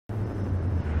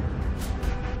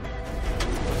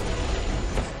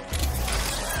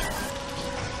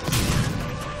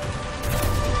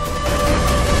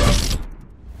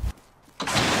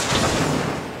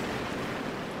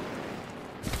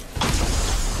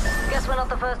Guess we're not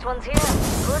the first ones here.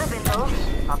 Could have been though.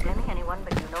 Not blaming anyone,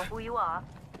 but you know who you are.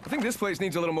 I think this place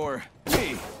needs a little more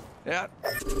me. Yeah.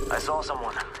 I saw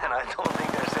someone, and I don't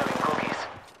think they're selling cookies.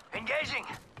 Engaging!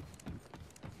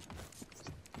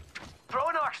 Throw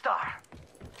an arc star!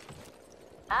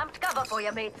 Amped cover for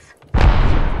you, mates.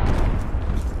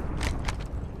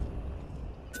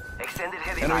 Extended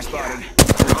heavy Enemy mag spotted. here.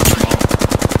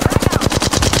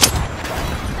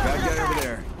 Bad guy over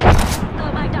there.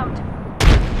 Thermite out.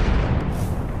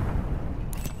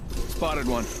 Spotted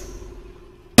one.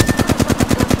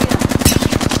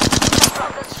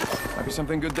 Might be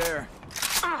something good there.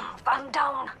 I'm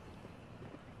down.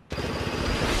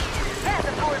 There's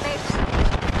a poor mate.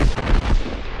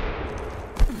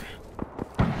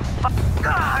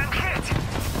 I'm hit!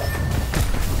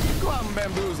 Go out and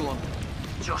bamboozle him.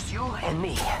 Just you and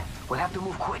me. We'll have to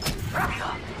move quick.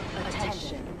 Rapida!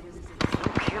 Attention.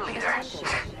 Kill leader.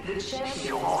 The champion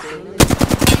You off. is eliminated.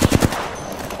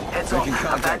 Heads Making up, a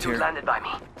contact bad dude here. landed by me.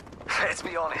 Let's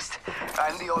be honest.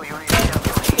 I'm the only real champion here.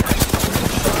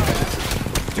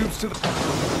 Dupes to the...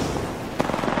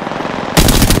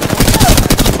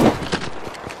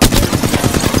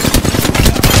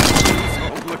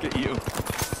 Oh, look at you.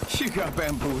 You got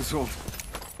bamboozled.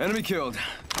 Enemy killed.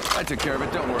 I took care of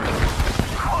it, don't worry.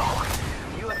 Whoa!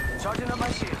 You are charging up my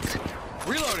shields.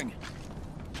 Reloading.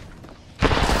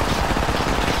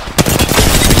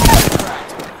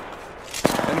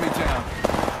 Enemy down.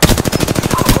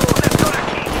 Oh, that's got a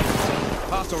key.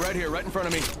 Hostile right here, right in front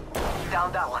of me.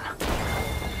 Down that one.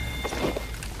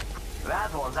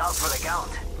 That one's out for the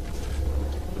count.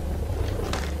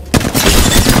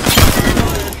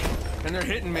 And they're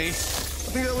hitting me. I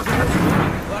think that was the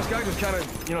last guy just kind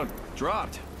of,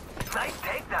 dropped. Nice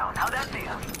takedown. How'd that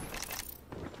feel?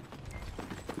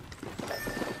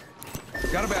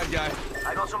 Got a bad guy.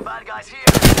 I got some bad guys here.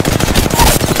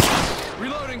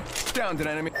 Reloading. Downed an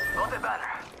enemy. Got the banner.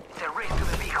 It's a race to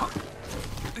the beacon.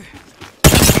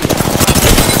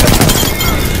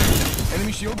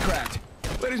 Enemy shield cracked.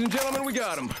 Ladies and gentlemen, we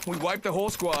got him. We wiped the whole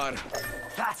squad.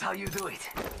 That's how you do it.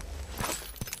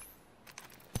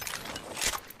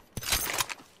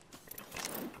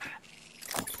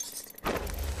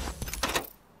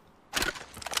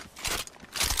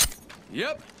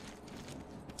 Yep.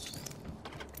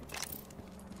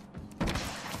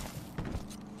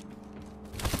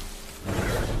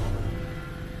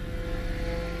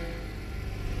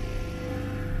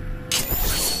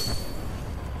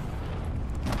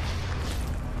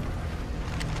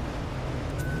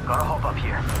 Gotta hop up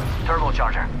here.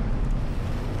 Turbocharger.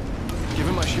 Give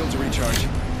him my shield to recharge.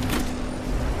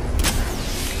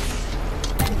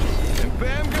 And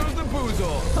bam goes the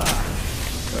boozle. Ha.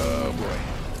 Oh boy.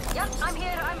 Yep, I'm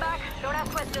here. I'm back. Don't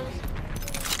ask questions.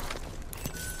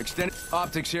 Extended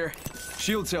optics here.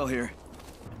 Shield cell here.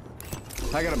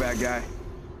 I got a bad guy.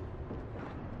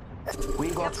 We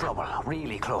got trouble.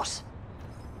 Really close.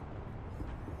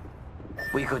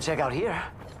 We could check out here.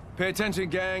 Pay attention,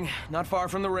 gang. Not far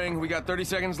from the ring. We got 30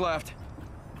 seconds left.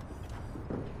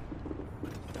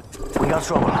 We got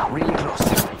trouble. Really close.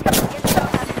 Get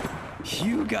started.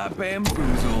 You got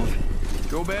bamboozled.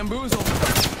 Go bamboozle.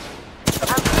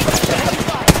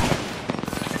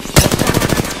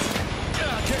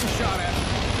 Getting shot at.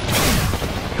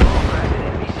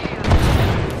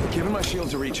 Giving my shield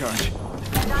to recharge.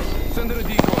 Send it a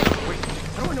decoy. Wait,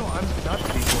 how do I know I'm not the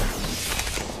decoy?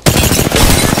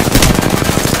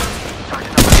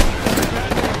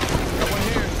 Got one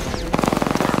here.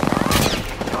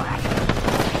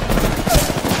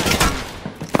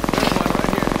 There's one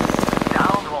right here.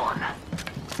 Down one.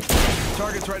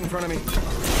 Target's right in front of me.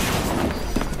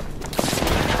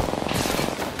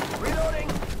 Reloading.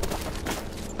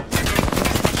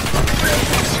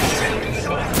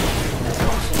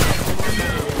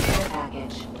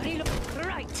 Package. Reload.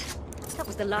 Right. That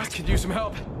was the last. Could use some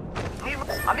help.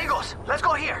 Amigos, let's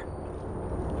go here.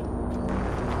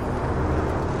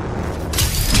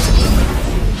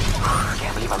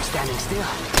 Can't believe I'm standing still.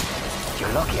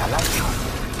 You're lucky I like you.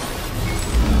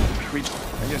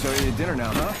 I guess I'll eat at dinner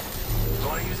now, huh?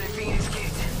 Gonna use a Phoenix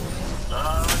kit.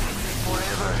 Oh, this is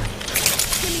forever.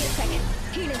 Give me a second.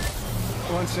 Healing.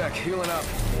 One sec, healing up.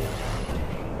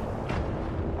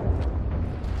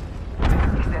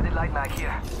 Extended light mag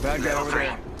here. Bad guy Level over 3.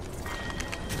 there.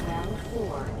 Round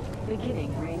 4.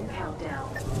 Beginning ring countdown.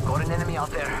 Got an enemy out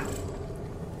there.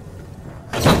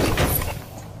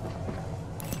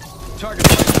 Target.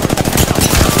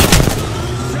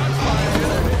 Shots fired.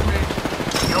 Hit me.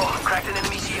 Yo, cracked an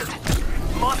enemy shield.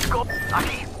 Must go.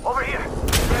 Aki, over here.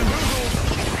 Bamboozled.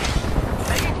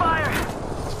 Taking fire.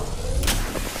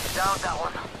 Down that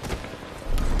one.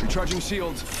 Recharging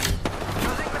shields.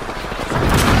 Using the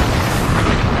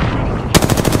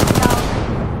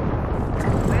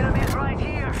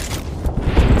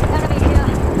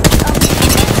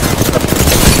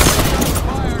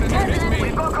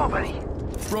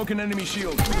Broken enemy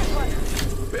shield.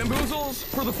 Bamboozles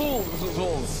for the fools.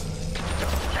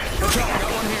 Watch out,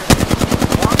 got one here.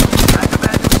 Cracked a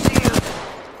bandage shield.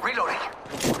 Reloading.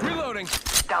 Reloading.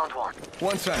 Downed one.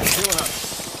 1 sec, healing up.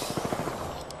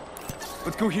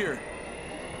 Let's go here.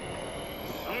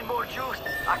 Need more juice.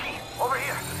 Aki, over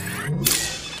here.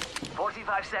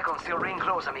 45 seconds till ring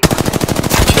close, amigo.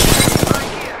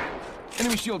 Right here.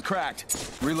 Enemy shield cracked.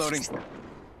 Reloading.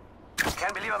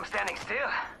 Can't believe I'm standing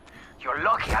still. You're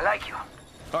lucky, I like you.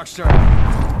 Clock start.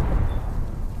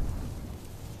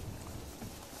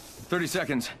 30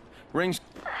 seconds. Rings.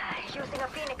 Using a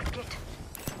Phoenix kit.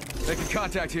 Making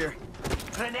contact here.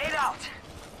 Grenade out!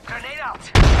 Grenade out!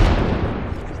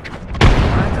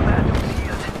 Cracked a bandage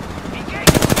shield. Engage!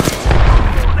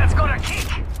 Oh, that's got a kick!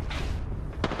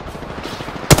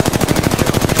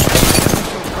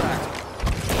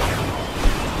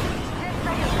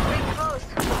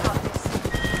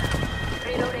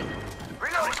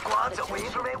 Reloading squads away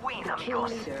from a win, Kill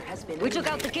amigos. leader has been We took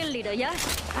out the kill leader, yeah?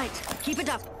 Right, keep it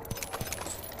up.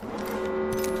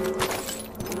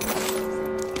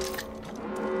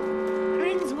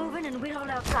 Ring's moving and we're all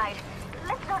outside.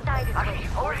 Let's not die this way. Aki,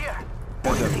 over here.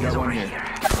 Heads up, got one Over here.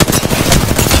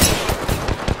 here.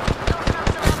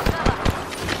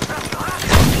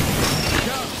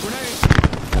 Go, grenade.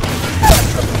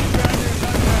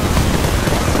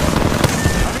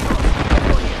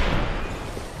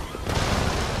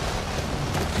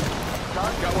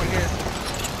 Got one here.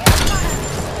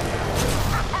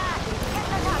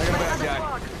 I got a bad guy.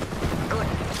 Good.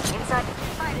 Inside.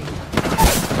 Fighting.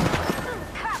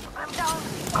 Crap, I'm down.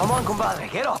 Come on, compadre,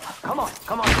 get up. Come on,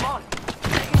 come on, come on.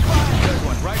 There's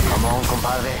one right here. Come on,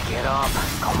 compadre, get up.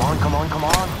 Come on, come on, come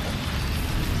on.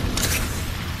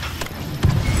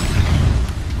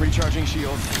 Recharging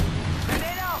shield.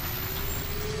 Grenade out.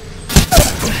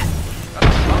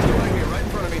 Right here, right in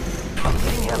front of me. I'm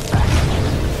getting him back.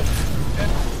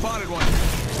 Spotted one.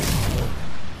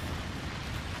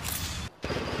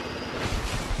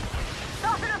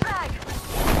 Toss in a flag.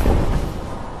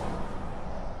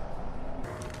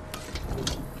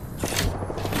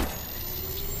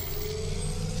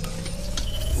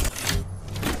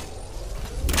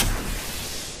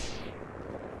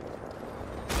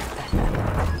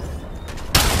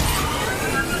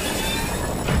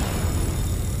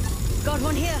 Got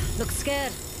one here. Looks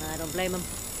scared. I don't blame him.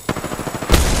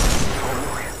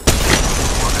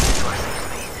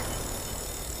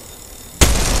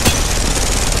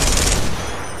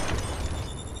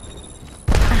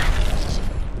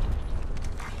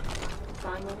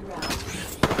 final round.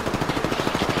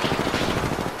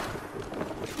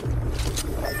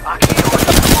 Aquí,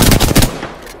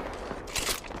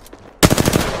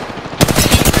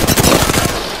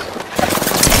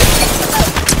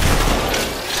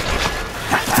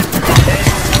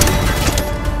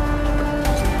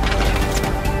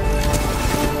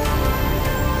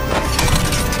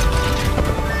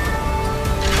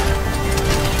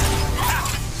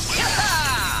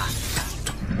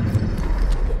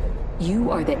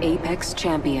 You are the Apex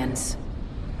Champions.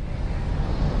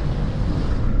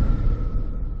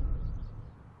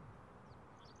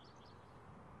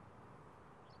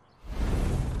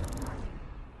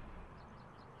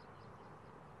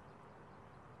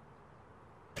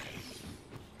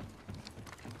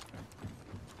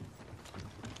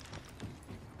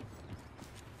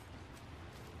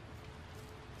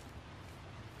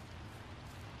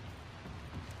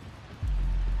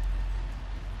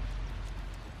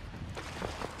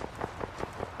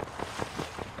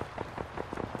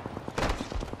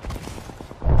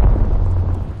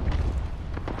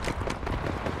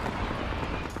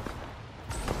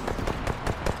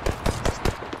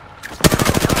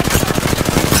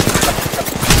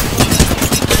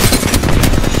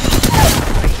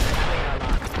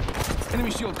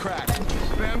 Enemy shield cracked.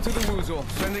 Bam to the woozle.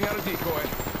 Sending out a decoy.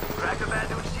 crack the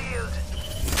bandage shield.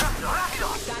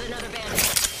 Rápido, Got another bandit.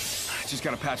 Just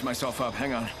gotta patch myself up.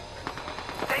 Hang on.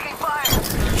 taking fire.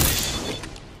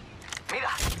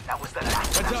 Mira, that was the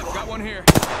last. Heads up. Got one here.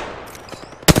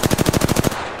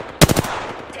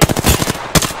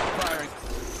 Firing.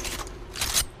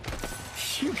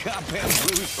 You got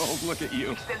bamboozled. Look at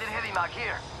you. Extended heavy mag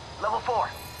here. Level 4.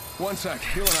 1 sec.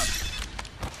 Healing up.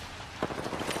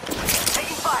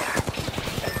 Taking fire.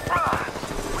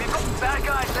 We've got bad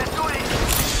guys. Let's do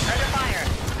this. Under fire.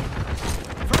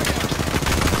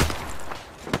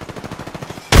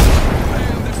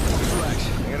 Man, this is just relax.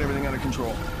 I got everything under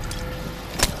control.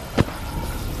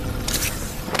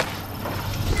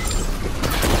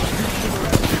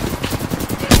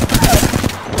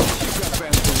 You got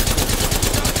bamboozled.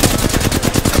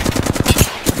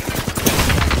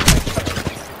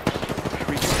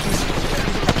 Recharging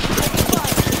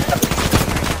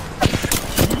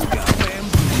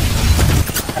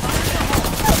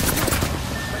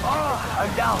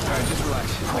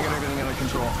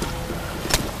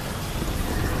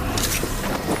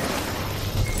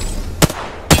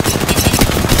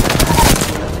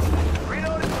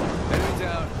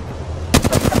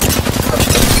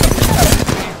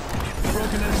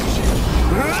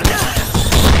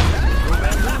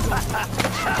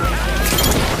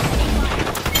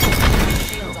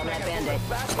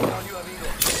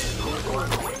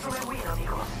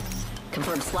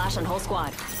Confirm slash on whole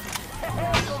squad.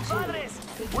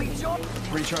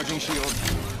 Recharging shield.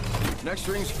 Next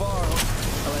ring's far.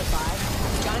 Alert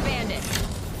 5. Got a bandit.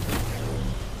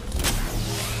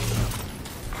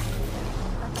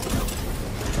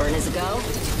 Burn is a go.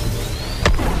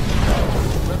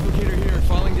 Replicator here,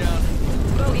 falling down.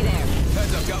 Bogey there.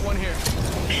 Heads up, got one here.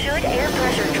 Should air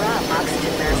pressure drop,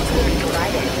 oxygen masks will be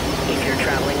provided. If you're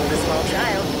traveling with a small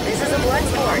child, this is a blood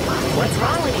sport. What's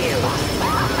wrong with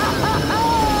you?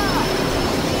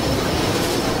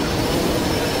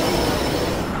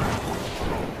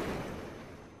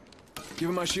 Give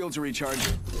him my shield to recharge.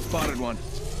 Spotted one.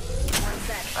 One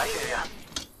sec. I hear ya.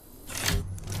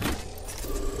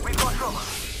 We got trouble.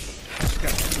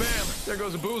 Bam! There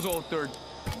goes a boozle, or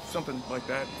something like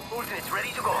that. Ultimate's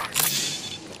ready to go.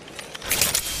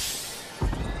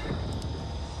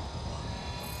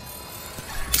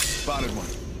 Spotted one.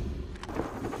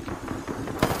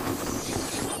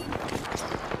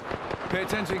 Pay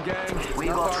attention, gang. We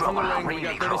Not got far from the trouble. ring. We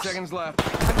Really got 30 close. seconds left.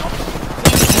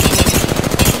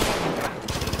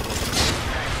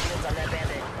 Shields on that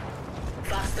bandit.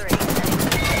 Fox 3.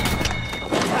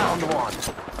 Down one.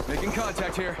 Making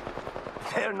contact here.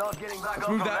 They're not getting back Let's up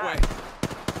move from that way.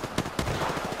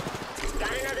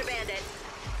 Got another bandit.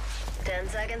 10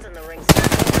 seconds and the ring's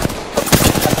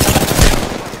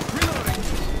Reloading.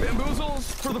 Bamboozles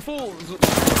for the fools.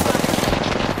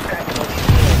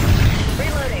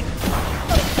 reloading.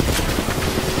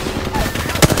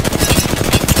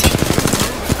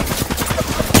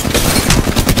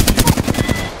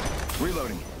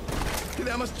 Reloading. Dude,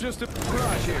 that must just a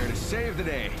barrage here to save the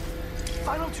day.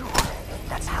 Final two.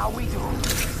 That's how we do.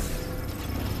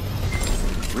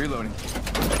 Reloading.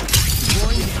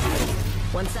 Deploying.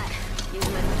 One sec.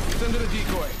 Using my Send it a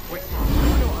decoy. Wait.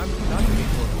 No, I'm not a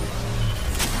decoy.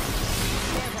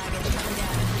 care package coming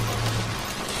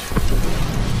down.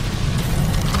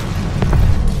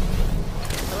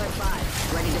 Alert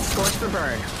 5. Ready to scorch for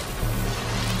burn.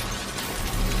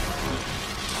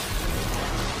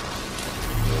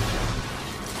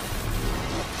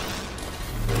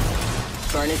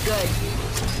 Burn is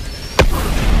good.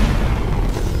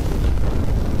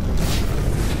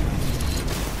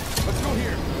 Let's go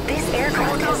here. This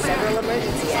aircraft has several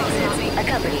emergency exits,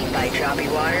 accompanied by choppy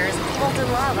waters,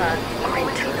 molten lava, or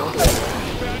internal bleeding.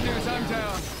 Bad news, I'm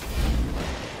down.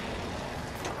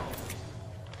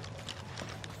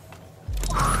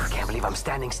 Can't believe I'm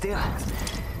standing still.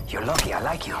 You're lucky I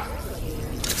like you.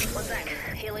 One sec.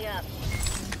 Healing up.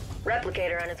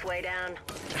 Replicator on its way down.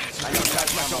 I gotta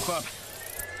patch myself up.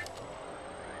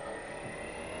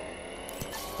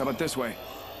 How about this way?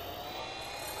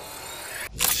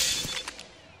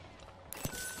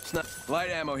 Light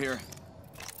ammo here.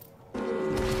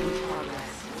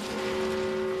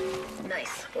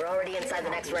 Nice. We're already inside the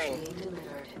next ring.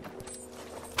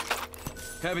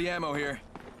 Heavy ammo here.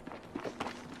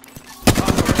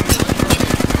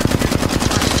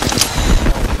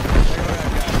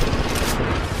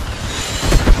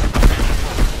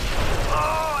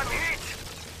 Oh, I'm hit!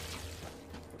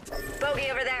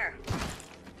 Bogey over there.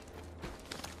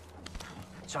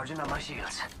 Charging on my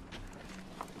shields.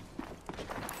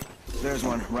 There's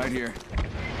one, right here.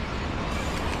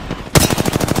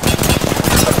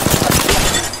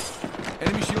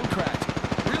 Enemy shield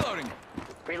cracked. Reloading.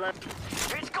 Reload.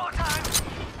 It's go time!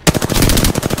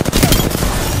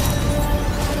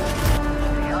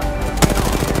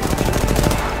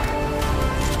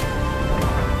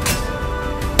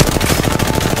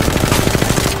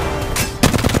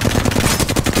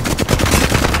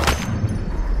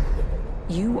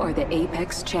 You are the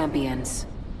Apex Champions.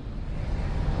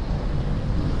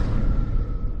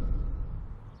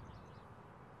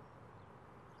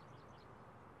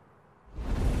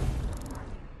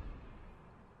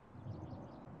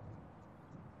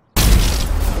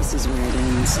 This is where it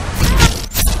ends.